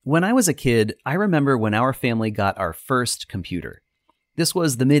When I was a kid, I remember when our family got our first computer. This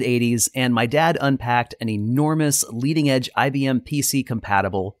was the mid-'80s, and my dad unpacked an enormous leading-edge IBM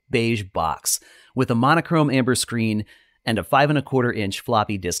PC-compatible beige box with a monochrome amber screen and a 5¼ inch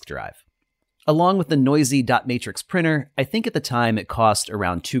floppy disk drive. Along with the noisy dot matrix printer, I think at the time it cost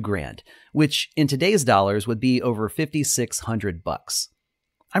around $2,000, which in today's dollars would be over $5,600.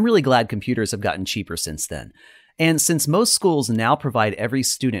 I'm really glad computers have gotten cheaper since then. And since most schools now provide every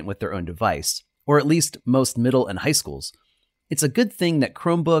student with their own device, or at least most middle and high schools, it's a good thing that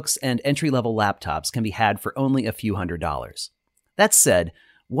Chromebooks and entry-level laptops can be had for only a few $100s. That said,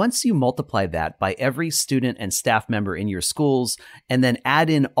 once you multiply that by every student and staff member in your schools, and then add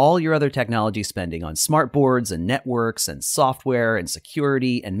in all your other technology spending on smart boards and networks and software and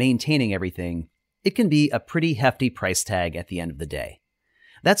security and maintaining everything, it can be a pretty hefty price tag at the end of the day.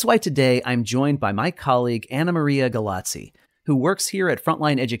 That's why today I'm joined by my colleague AnnaMaria Gallozzi, who works here at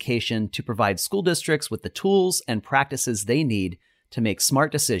Frontline Education to provide school districts with the tools and practices they need to make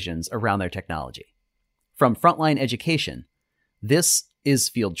smart decisions around their technology. From Frontline Education, this is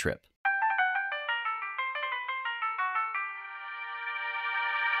Field Trip.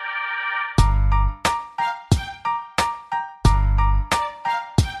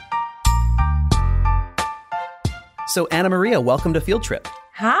 So AnnaMaria, welcome to Field Trip.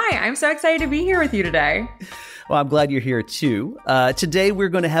 Hi, I'm so excited to be here with you today. Well, I'm glad you're here too. Today, we're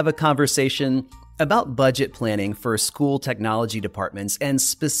going to have a conversation about budget planning for school technology departments and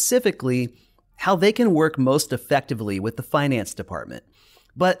specifically how they can work most effectively with the finance department.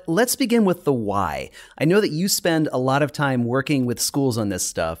 But let's begin with the why. I know that you spend a lot of time working with schools on this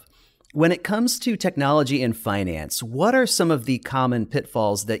stuff. When it comes to technology and finance, what are some of the common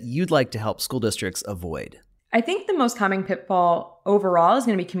pitfalls that you'd like to help school districts avoid? I think the most common pitfall overall is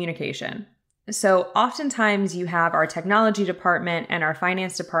going to be communication. So oftentimes you have our technology department and our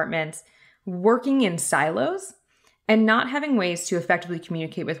finance departments working in silos and not having ways to effectively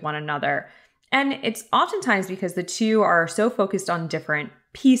communicate with one another. And it's oftentimes because the two are so focused on different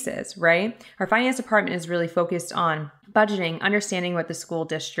pieces, right? Our finance department is really focused on budgeting, understanding what the school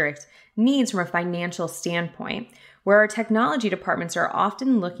district needs from a financial standpoint, where our technology departments are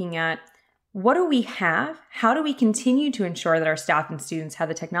often looking at what do we have? How do we continue to ensure that our staff and students have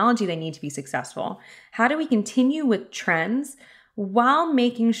the technology they need to be successful? How do we continue with trends while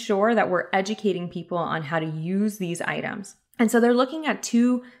making sure that we're educating people on how to use these items? And so they're looking at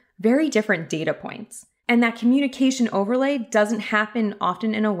two very different data points. And that communication overlay doesn't happen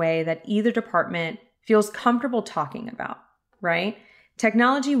often in a way that either department feels comfortable talking about, right?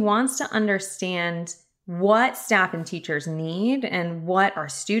 Technology wants to understand what staff and teachers need and what our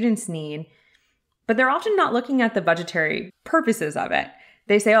students need, but they're often not looking at the budgetary purposes of it.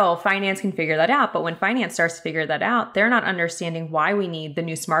 They say, oh, finance can figure that out. But when finance starts to figure that out, they're not understanding why we need the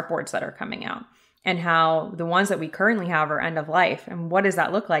new smart boards that are coming out and how the ones that we currently have are end of life. And what does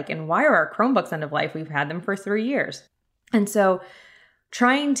that look like? And why are our Chromebooks end of life? We've had them for 3 years. And so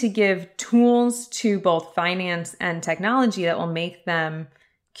trying to give tools to both finance and technology that will make them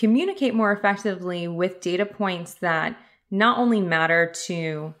communicate more effectively with data points that not only matter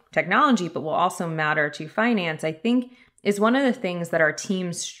to technology, but will also matter to finance, I think is one of the things that our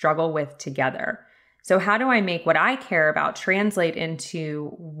teams struggle with together. So how do I make what I care about translate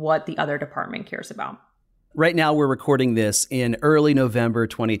into what the other department cares about? Right now, we're recording this in early November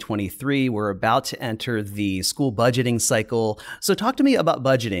 2023. We're about to enter the school budgeting cycle. So talk to me about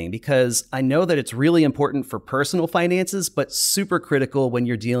budgeting, because I know that it's really important for personal finances, but super critical when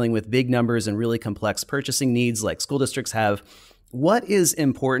you're dealing with big numbers and really complex purchasing needs like school districts have. What is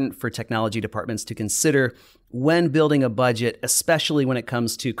important for technology departments to consider when building a budget, especially when it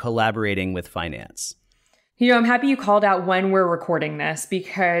comes to collaborating with finance? I'm happy you called out when we're recording this,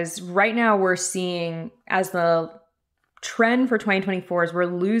 because right now we're seeing, as the trend for 2024 is, we're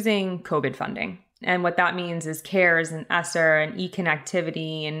losing COVID funding. And what that means is CARES and ESSER and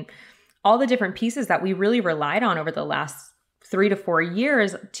e-connectivity and all the different pieces that we really relied on over the last 3 to 4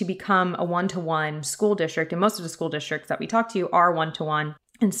 years to become a one-to-one school district. And most of the school districts that we talk to are one-to-one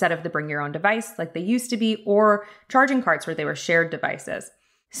instead of the bring your own device like they used to be, or charging carts where they were shared devices.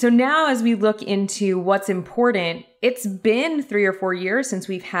 So now as we look into what's important, it's been 3 or 4 years since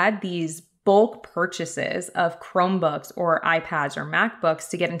we've had these bulk purchases of Chromebooks or iPads or MacBooks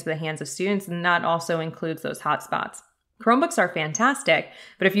to get into the hands of students, and that also includes those hotspots. Chromebooks are fantastic,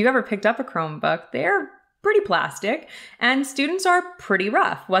 but if you ever picked up a Chromebook, they're pretty plastic, and students are pretty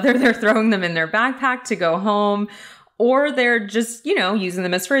rough, whether they're throwing them in their backpack to go home or they're just, using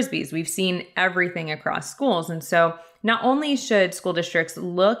them as frisbees. We've seen everything across schools. And so not only should school districts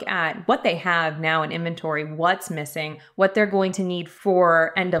look at what they have now in inventory, what's missing, what they're going to need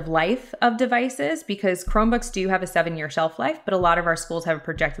for end of life of devices, because Chromebooks do have a 7-year shelf life, but a lot of our schools have a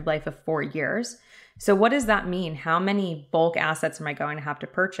projected life of 4 years. So what does that mean? How many bulk assets am I going to have to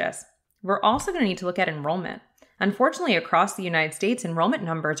purchase? We're also going to need to look at enrollment. Unfortunately, across the United States, enrollment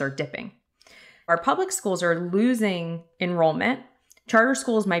numbers are dipping. Our public schools are losing enrollment. Charter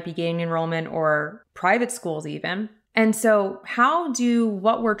schools might be gaining enrollment, or private schools even. And so how do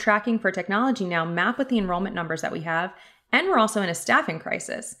what we're tracking for technology now map with the enrollment numbers that we have? And we're also in a staffing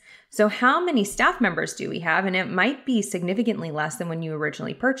crisis. So how many staff members do we have? And it might be significantly less than when you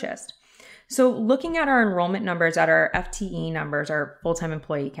originally purchased. So looking at our enrollment numbers, at our FTE numbers, our full-time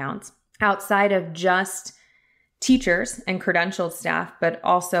employee counts, outside of just teachers and credentialed staff, but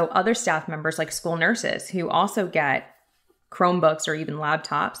also other staff members like school nurses who also get Chromebooks or even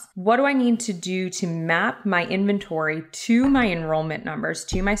laptops. What do I need to do to map my inventory to my enrollment numbers,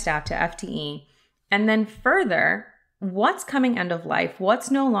 to my staff, to FTE? And then further, what's coming end of life?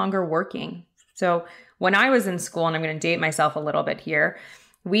 What's no longer working? So when I was in school, and I'm going to date myself a little bit here,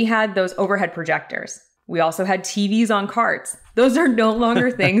 we had those overhead projectors. We also had TVs on carts. Those are no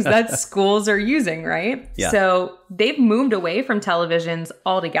longer things that schools are using, right? Yeah. So they've moved away from televisions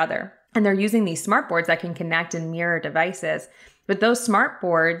altogether. And they're using these smart boards that can connect and mirror devices. But those smart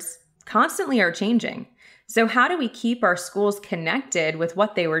boards constantly are changing. So how do we keep our schools connected with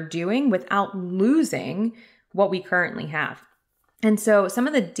what they were doing without losing what we currently have? And so some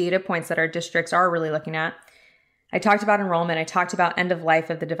of the data points that our districts are really looking at, I talked about enrollment. I talked about end of life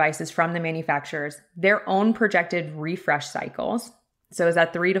of the devices from the manufacturers, their own projected refresh cycles. So is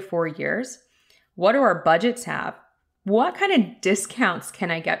that 3 to 4 years? What do our budgets have? What kind of discounts can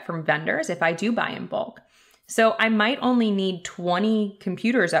I get from vendors if I do buy in bulk? So I might only need 20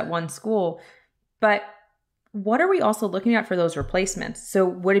 computers at one school, but what are we also looking at for those replacements? So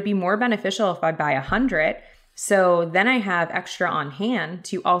would it be more beneficial if I buy 100? So then I have extra on hand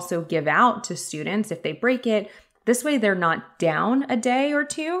to also give out to students if they break it. This way they're not down a day or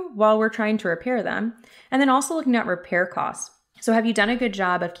two while we're trying to repair them. And then also looking at repair costs. So have you done a good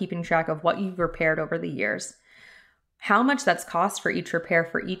job of keeping track of what you've repaired over the years? How much that's cost for each repair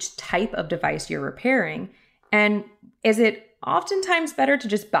for each type of device you're repairing? And is it oftentimes better to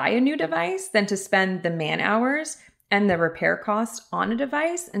just buy a new device than to spend the man hours and the repair cost on a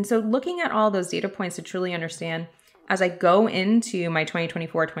device? And so looking at all those data points to truly understand, as I go into my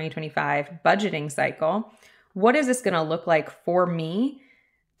 2024-2025 budgeting cycle, what is this going to look like for me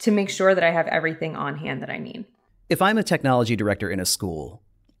to make sure that I have everything on hand that I need? If I'm a technology director in a school,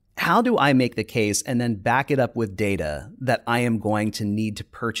 how do I make the case and then back it up with data that I am going to need to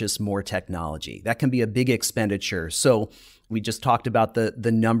purchase more technology? That can be a big expenditure. So we just talked about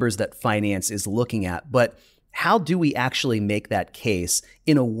the numbers that finance is looking at, but how do we actually make that case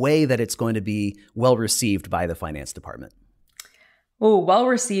in a way that it's going to be well received by the finance department? Oh, well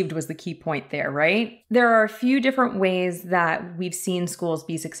received was the key point there, right? There are a few different ways that we've seen schools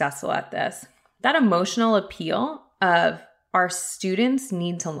be successful at this. That emotional appeal of our students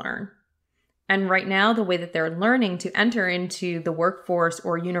need to learn. And right now, the way that they're learning to enter into the workforce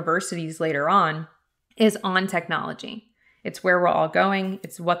or universities later on is on technology. It's where we're all going.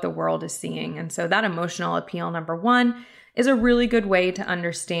 It's what the world is seeing. And so that emotional appeal, number one, is a really good way to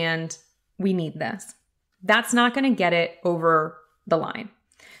understand we need this. That's not going to get it over the line.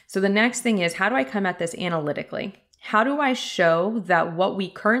 So the next thing is, how do I come at this analytically? How do I show that what we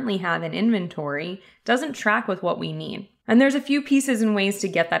currently have in inventory doesn't track with what we need? And there's a few pieces and ways to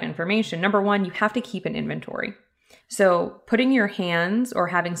get that information. Number one, you have to keep an inventory. So putting your hands or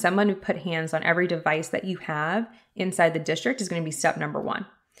having someone who put hands on every device that you have inside the district is going to be step number one.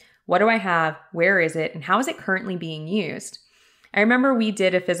 What do I have? Where is it? And how is it currently being used? I remember we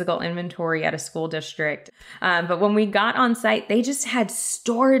did a physical inventory at a school district, but when we got on site, they just had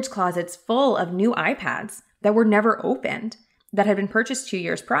storage closets full of new iPads that were never opened that had been purchased 2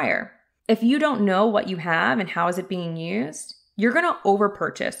 years prior. If you don't know what you have and how is it being used, you're going to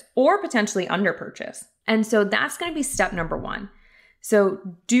overpurchase or potentially underpurchase. And so that's going to be step number one. So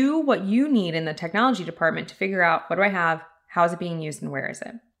do what you need in the technology department to figure out, what do I have? How is it being used and where is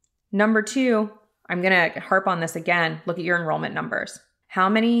it? Number two, I'm going to harp on this again. Look at your enrollment numbers. How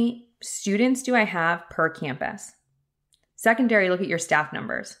many students do I have per campus? Secondary, look at your staff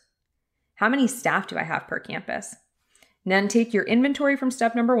numbers. How many staff do I have per campus? And then take your inventory from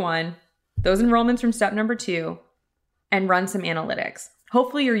step number one, those enrollments from step number two, and run some analytics.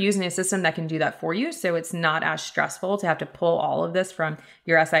 Hopefully you're using a system that can do that for you, so it's not as stressful to have to pull all of this from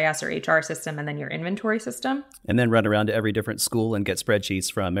your SIS or HR system and then your inventory system. And then run around to every different school and get spreadsheets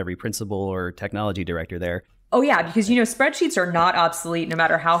from every principal or technology director there. Oh yeah, because spreadsheets are not obsolete no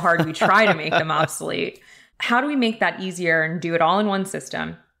matter how hard we try to make them obsolete. How do we make that easier and do it all in one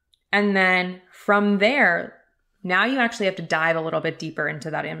system? And then from there, now you actually have to dive a little bit deeper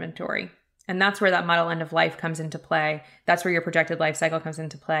into that inventory. And that's where that model end of life comes into play. That's where your projected life cycle comes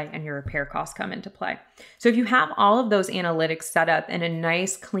into play and your repair costs come into play. So if you have all of those analytics set up in a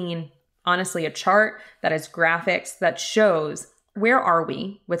nice, clean, honestly, a chart that has graphics that shows where are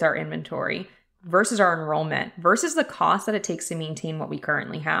we with our inventory versus our enrollment versus the cost that it takes to maintain what we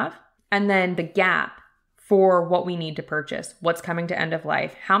currently have, and then the gap for what we need to purchase, what's coming to end of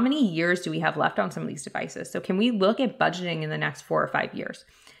life, how many years do we have left on some of these devices? So can we look at budgeting in the next 4 or 5 years?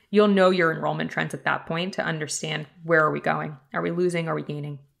 You'll know your enrollment trends at that point to understand where are we going? Are we losing? Are we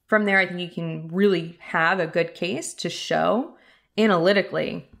gaining? From there, I think you can really have a good case to show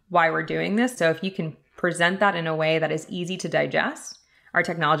analytically why we're doing this. So if you can present that in a way that is easy to digest, our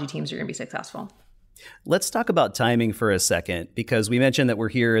technology teams are going to be successful. Let's talk about timing for a second, because we mentioned that we're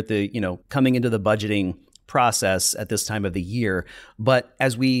here at the, coming into the budgeting process at this time of the year. But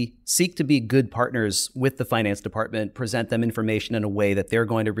as we seek to be good partners with the finance department, present them information in a way that they're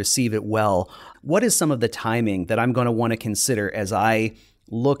going to receive it well, what is some of the timing that I'm going to want to consider as I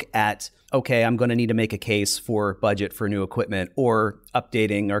look at, okay, I'm going to need to make a case for budget for new equipment or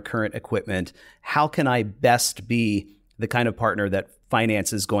updating our current equipment? How can I best be the kind of partner that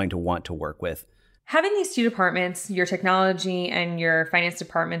finance is going to want to work with? Having these two departments, your technology and your finance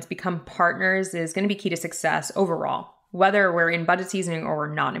departments, become partners is going to be key to success overall, whether we're in budget season or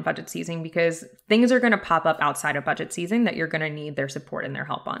we're not in budget season, because things are going to pop up outside of budget season that you're going to need their support and their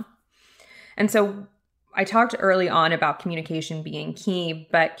help on. And so I talked early on about communication being key,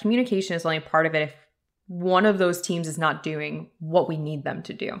 but communication is only part of it if one of those teams is not doing what we need them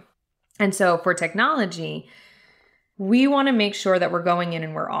to do. And so for technology, we want to make sure that we're going in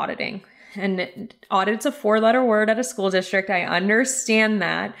and we're auditing. And audit's a 4-letter word at a school district. I understand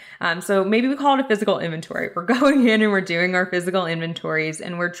that. So maybe we call it a physical inventory. We're going in and we're doing our physical inventories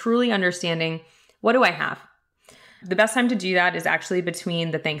and we're truly understanding, what do I have? The best time to do that is actually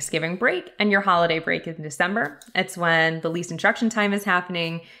between the Thanksgiving break and your holiday break in December. It's when the least instruction time is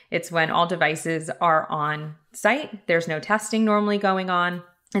happening. It's when all devices are on site. There's no testing normally going on.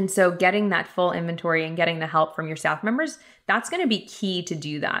 And so getting that full inventory and getting the help from your staff members, that's going to be key to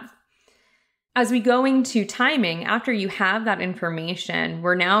do that. As we go into timing, after you have that information,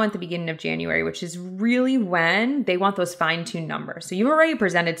 we're now at the beginning of January, which is really when they want those fine-tuned numbers. So you've already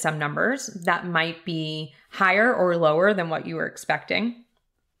presented some numbers that might be higher or lower than what you were expecting.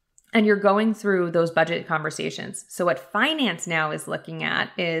 And you're going through those budget conversations. So what finance now is looking at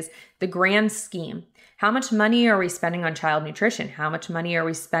is the grand scheme. How much money are we spending on child nutrition? How much money are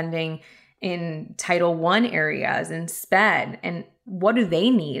we spending in Title I areas and SPED? And what do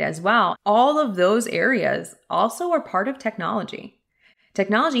they need as well? All of those areas also are part of technology.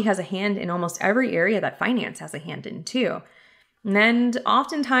 Technology has a hand in almost every area that finance has a hand in too. And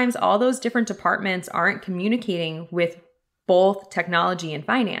oftentimes all those different departments aren't communicating with both technology and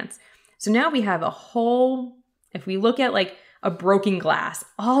finance. So now we have a whole, if we look at like a broken glass,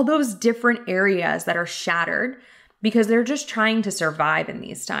 all those different areas that are shattered because they're just trying to survive in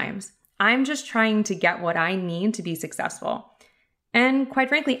these times. I'm just trying to get what I need to be successful. And quite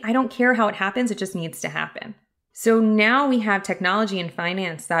frankly, I don't care how it happens. It just needs to happen. So now we have technology and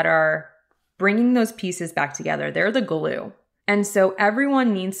finance that are bringing those pieces back together. They're the glue. And so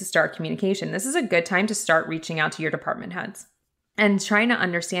everyone needs to start communication. This is a good time to start reaching out to your department heads and trying to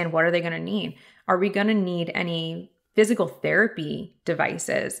understand, what are they going to need? Are we going to need any physical therapy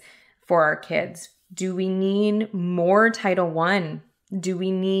devices for our kids? Do we need more Title I? Do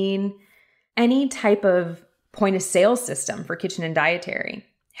we need any type of point of sale system for kitchen and dietary?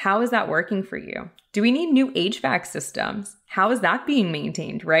 How is that working for you? Do we need new HVAC systems? How is that being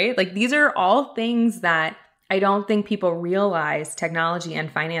maintained, right? Like, these are all things that I don't think people realize technology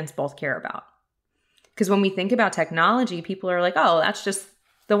and finance both care about. Because when we think about technology, people are like, oh, that's just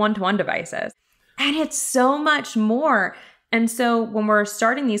the one-to-one devices. And it's so much more. And so when we're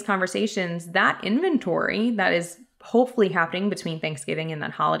starting these conversations, that inventory that is hopefully happening between Thanksgiving and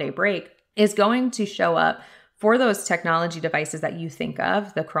that holiday break is going to show up for those technology devices that you think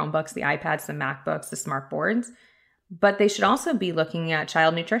of, the Chromebooks, the iPads, the MacBooks, the smart boards. But they should also be looking at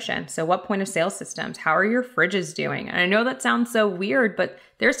child nutrition. So what point of sale systems? How are your fridges doing? And I know that sounds so weird, but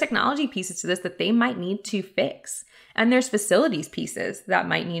there's technology pieces to this that they might need to fix. And there's facilities pieces that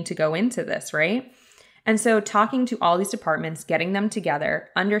might need to go into this, right? And so talking to all these departments, getting them together,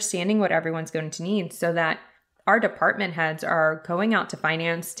 understanding what everyone's going to need so that our department heads are going out to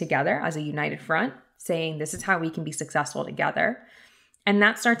finance together as a united front, saying this is how we can be successful together. And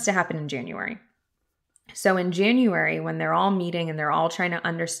that starts to happen in January. So in January, when they're all meeting and they're all trying to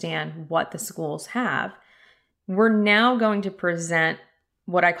understand what the schools have, we're now going to present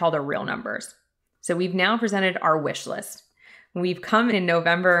what I call the real numbers. So we've now presented our wish list. We've come in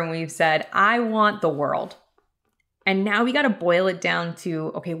November and we've said, I want the world. And now we got to boil it down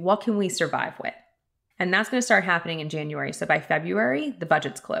to, okay, what can we survive with? And that's going to start happening in January. So by February, the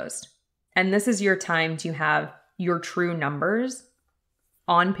budget's closed. And this is your time to have your true numbers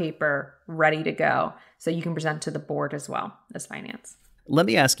on paper, ready to go, so you can present to the board as well as finance. Let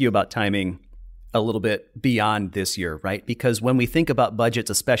me ask you about timing a little bit beyond this year, right? Because when we think about budgets,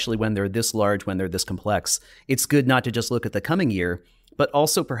 especially when they're this large, when they're this complex, it's good not to just look at the coming year, but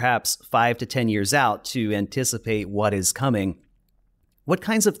also perhaps 5 to 10 years out to anticipate what is coming. What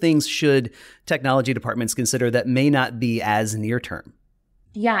kinds of things should technology departments consider that may not be as near term?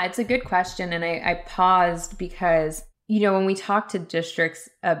 Yeah, it's a good question. And I paused because, when we talk to districts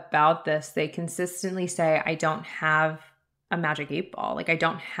about this, they consistently say, I don't have a magic 8-ball. Like, I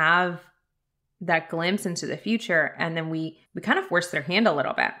don't have that glimpse into the future. And then we kind of force their hand a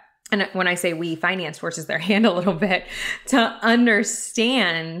little bit. And when I say we, finance forces their hand a little bit to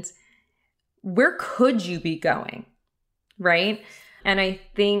understand, where could you be going, right? And I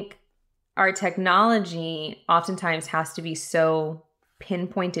think our technology oftentimes has to be so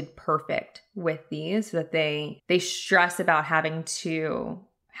pinpointed perfect with these that they stress about having to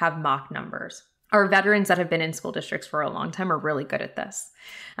have mock numbers. Our veterans that have been in school districts for a long time are really good at this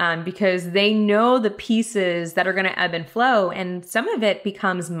because they know the pieces that are going to ebb and flow. And some of it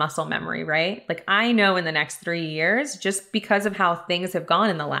becomes muscle memory, right? Like, I know in the next 3 years, just because of how things have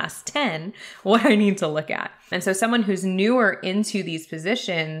gone in the last 10, what I need to look at. And so someone who's newer into these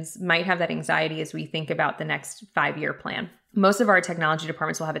positions might have that anxiety as we think about the next 5-year plan. Most of our technology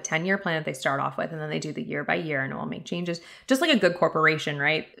departments will have a 10-year plan that they start off with, and then they do the year by year and will make changes, just like a good corporation,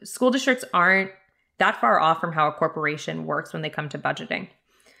 right? School districts aren't that far off from how a corporation works when they come to budgeting.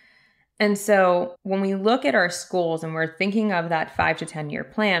 And so when we look at our schools and we're thinking of that 5 to 10-year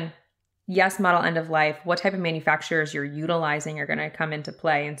plan, yes, model end of life, what type of manufacturers you're utilizing are going to come into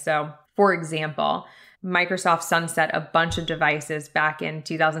play. And so, for example, Microsoft sunset a bunch of devices back in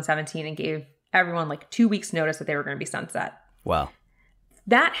 2017 and gave everyone like 2 weeks notice that they were going to be sunset. Wow.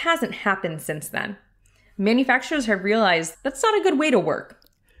 That hasn't happened since then. Manufacturers have realized that's not a good way to work,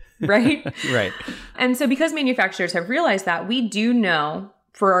 right? Right. And so because manufacturers have realized that, we do know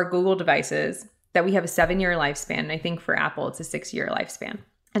for our Google devices that we have a 7-year lifespan. I think for Apple, it's a 6-year lifespan.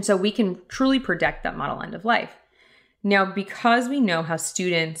 And so we can truly predict that model end of life. Now, because we know how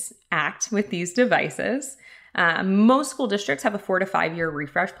students act with these devices, most school districts have a 4 to 5 year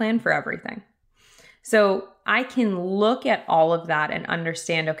refresh plan for everything. So I can look at all of that and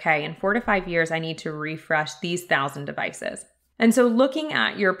understand, okay, in 4 to 5 years, I need to refresh these 1,000 devices. And so looking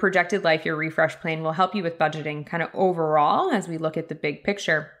at your projected life, your refresh plan will help you with budgeting kind of overall as we look at the big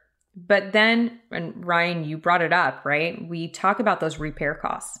picture. But then, and Ryan, you brought it up, right? We talk about those repair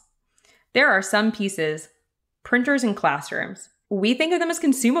costs. There are some pieces, printers in classrooms, we think of them as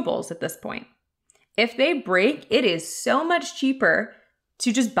consumables at this point. If they break, it is so much cheaper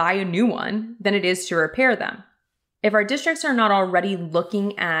to just buy a new one than it is to repair them. If our districts are not already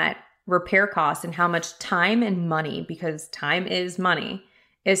looking at repair costs and how much time and money, because time is money,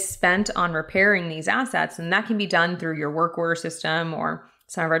 is spent on repairing these assets, and that can be done through your work order system, or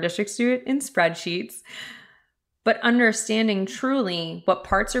some of our districts do it in spreadsheets, but understanding truly what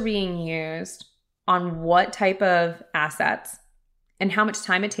parts are being used on what type of assets and how much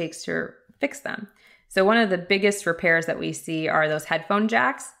time it takes to fix them. So one of the biggest repairs that we see are those headphone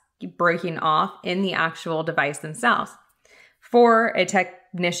jacks breaking off in the actual device themselves. For a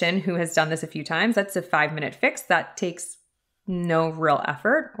technician who has done this a few times, that's a 5-minute fix. That takes no real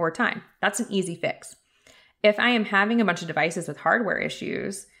effort or time. That's an easy fix. If I am having a bunch of devices with hardware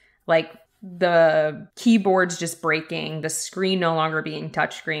issues, like the keyboard's just breaking, the screen no longer being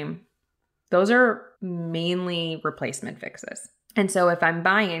touchscreen, those are mainly replacement fixes. And so if I'm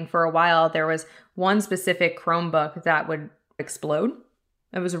buying, for a while, there was one specific Chromebook that would explode.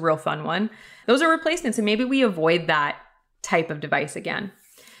 It was a real fun one. Those are replacements, and maybe we avoid that type of device again.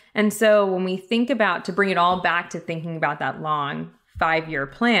 And so when we think about, to bring it all back to thinking about that long 5-year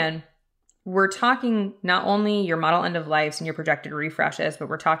plan, we're talking not only your model end of lives and your projected refreshes, but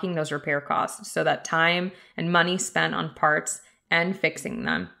we're talking those repair costs. So that time and money spent on parts and fixing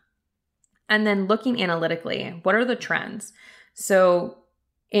them. And then looking analytically, what are the trends? So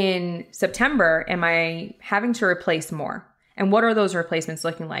in September, am I having to replace more? And what are those replacements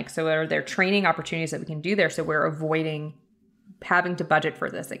looking like? So are there training opportunities that we can do there so we're avoiding having to budget for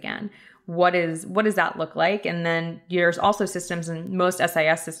this again? What does that look like? And then there's also systems, and most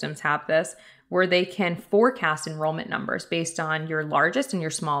SIS systems have this, where they can forecast enrollment numbers based on your largest and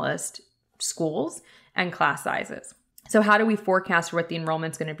your smallest schools and class sizes. So how do we forecast what the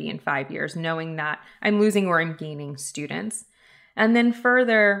enrollment's going to be in 5 years, knowing that I'm losing or I'm gaining students? And then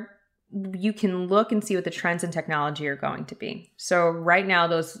further, you can look and see what the trends in technology are going to be. So right now,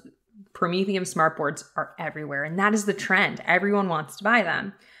 those Prometheum smartboards are everywhere, and that is the trend. Everyone wants to buy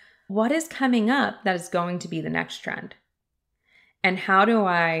them. What is coming up that is going to be the next trend? And how do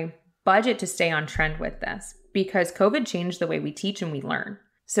I budget to stay on trend with this? Because COVID changed the way we teach and we learn.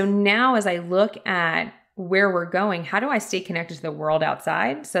 So now as I look at where we're going, how do I stay connected to the world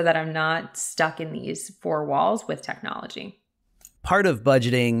outside so that I'm not stuck in these four walls with technology? Part of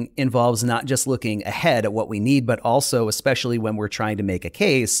budgeting involves not just looking ahead at what we need, but also, especially when we're trying to make a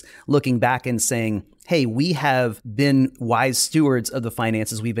case, looking back and saying, hey, we have been wise stewards of the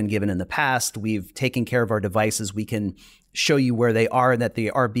finances we've been given in the past. We've taken care of our devices. We can show you where they are and that they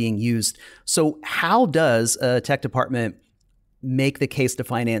are being used. So how does a tech department make the case to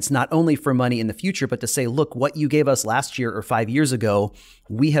finance, not only for money in the future, but to say, look, what you gave us last year or 5 years ago,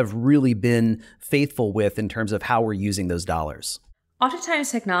 we have really been faithful with in terms of how we're using those dollars? Oftentimes,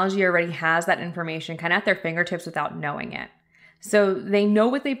 technology already has that information kind of at their fingertips without knowing it. So they know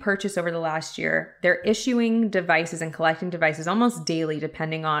what they purchased over the last year. They're issuing devices and collecting devices almost daily,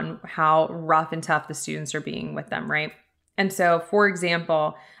 depending on how rough and tough the students are being with them, right? And so, for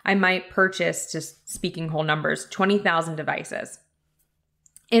example, I might purchase, just speaking whole numbers, 20,000 devices.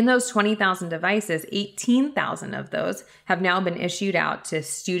 In those 20,000 devices, 18,000 of those have now been issued out to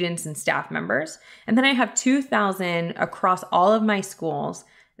students and staff members. And then I have 2,000 across all of my schools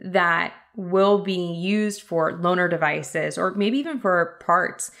that will be used for loaner devices or maybe even for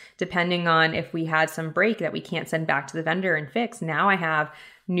parts, depending on if we had some break that we can't send back to the vendor and fix. Now I have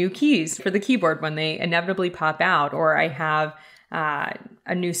new keys for the keyboard when they inevitably pop out, or I have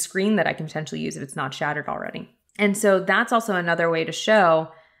a new screen that I can potentially use if it's not shattered already. And so that's also another way to show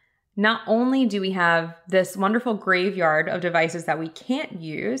not only do we have this wonderful graveyard of devices that we can't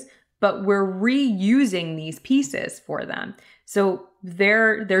use, but we're reusing these pieces for them. So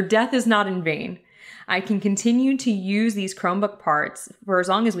their death is not in vain. I can continue to use these Chromebook parts for as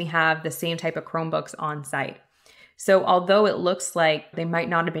long as we have the same type of Chromebooks on site. So although it looks like they might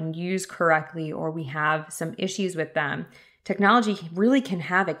not have been used correctly or we have some issues with them, technology really can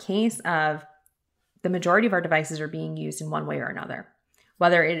have a case of the majority of our devices are being used in one way or another,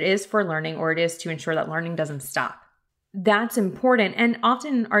 whether it is for learning or it is to ensure that learning doesn't stop. That's important. And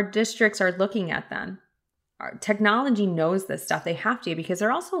often our districts are looking at them. Our technology knows this stuff. They have to, because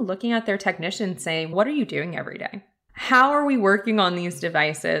they're also looking at their technicians saying, what are you doing every day? How are we working on these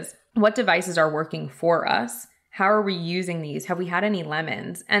devices? What devices are working for us? How are we using these? Have we had any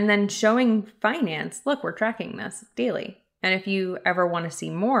lemons? And then showing finance, look, we're tracking this daily. And if you ever want to see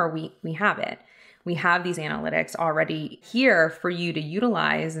more, we have it. We have these analytics already here for you to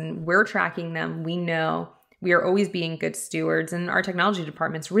utilize, and we're tracking them. We know we are always being good stewards, and our technology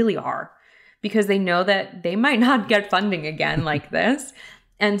departments really are, because they know that they might not get funding again like this.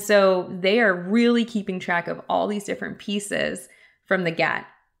 And so they are really keeping track of all these different pieces from the get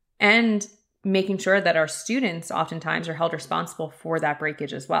and making sure that our students oftentimes are held responsible for that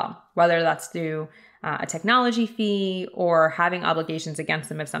breakage as well, whether that's through a technology fee or having obligations against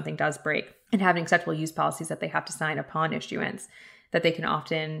them if something does break, and having acceptable use policies that they have to sign upon issuance that they can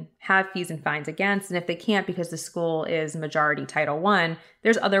often have fees and fines against. And if they can't because the school is majority Title I,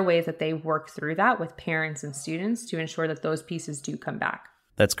 there's other ways that they work through that with parents and students to ensure that those pieces do come back.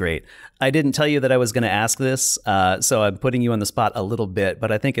 That's great. I didn't tell you that I was going to ask this, so I'm putting you on the spot a little bit,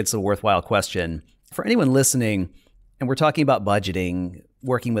 but I think it's a worthwhile question. For anyone listening, and we're talking about budgeting,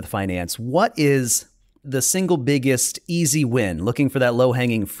 working with finance, what is the single biggest easy win, looking for that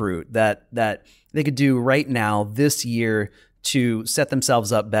low-hanging fruit that they could do right now this year to set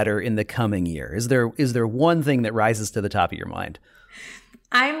themselves up better in the coming year? Is there one thing that rises to the top of your mind?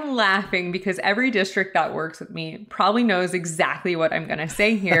 I'm laughing because every district that works with me probably knows exactly what I'm going to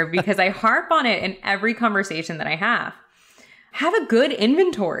say here because I harp on it in every conversation that I have. Have a good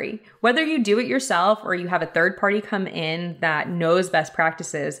inventory. Whether you do it yourself or you have a third party come in that knows best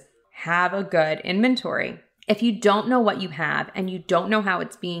practices, have a good inventory. If you don't know what you have and you don't know how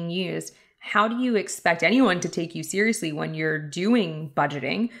it's being used, how do you expect anyone to take you seriously when you're doing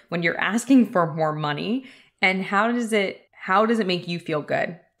budgeting, when you're asking for more money? And how does it make you feel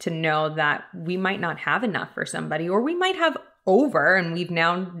good to know that we might not have enough for somebody, or we might have over, and we've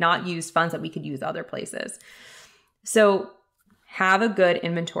now not used funds that we could use other places. So have a good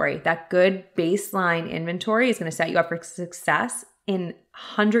inventory. That good baseline inventory is going to set you up for success in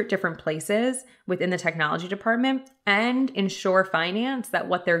 100 different places within the technology department and ensure finance that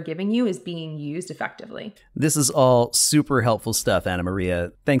what they're giving you is being used effectively. This is all super helpful stuff,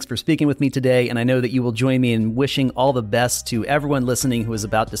 AnnaMaria. Thanks for speaking with me today, and I know that you will join me in wishing all the best to everyone listening who is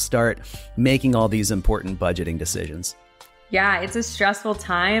about to start making all these important budgeting decisions. Yeah, it's a stressful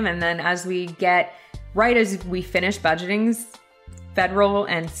time, and then as we finish budgeting, federal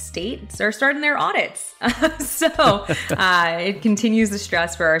and states are starting their audits. So it continues the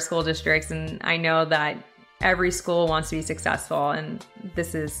stress for our school districts. And I know that every school wants to be successful. And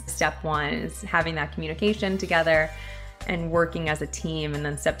this is step one, is having that communication together and working as a team. And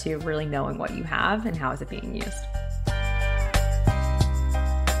then step two, really knowing what you have and how is it being used.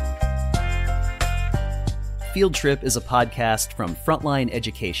 Field Trip is a podcast from Frontline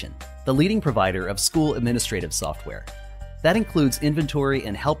Education, the leading provider of school administrative software. That includes inventory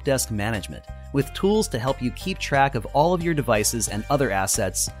and help desk management, with tools to help you keep track of all of your devices and other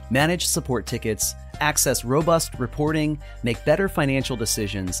assets, manage support tickets, access robust reporting, make better financial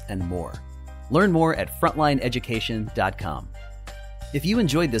decisions, and more. Learn more at frontlineeducation.com. If you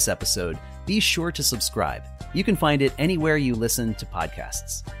enjoyed this episode, be sure to subscribe. You can find it anywhere you listen to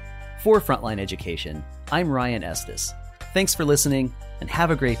podcasts. For Frontline Education, I'm Ryan Estes. Thanks for listening, and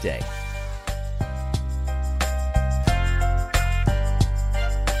have a great day.